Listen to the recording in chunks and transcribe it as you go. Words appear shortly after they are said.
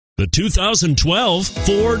The 2012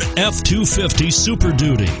 Ford F-250 Super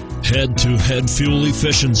Duty. Head-to-head fuel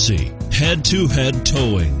efficiency, head-to-head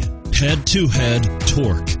towing, head-to-head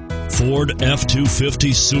torque. Ford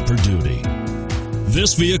F-250 Super Duty.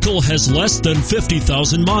 This vehicle has less than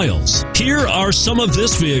 50,000 miles. Here are some of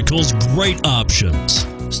this vehicle's great options: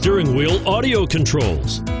 steering wheel audio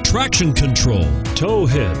controls, traction control, tow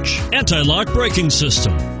hitch, anti-lock braking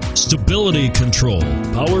system, stability control,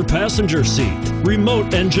 power passenger seat,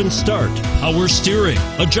 remote engine start, power steering,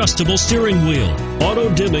 adjustable steering wheel,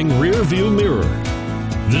 auto dimming rear view mirror.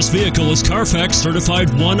 This vehicle is Carfax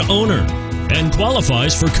certified one owner and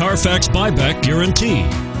qualifies for Carfax buyback guarantee.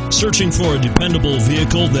 Searching for a dependable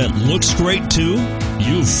vehicle that looks great too?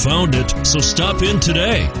 You've found it, so stop in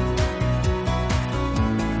today.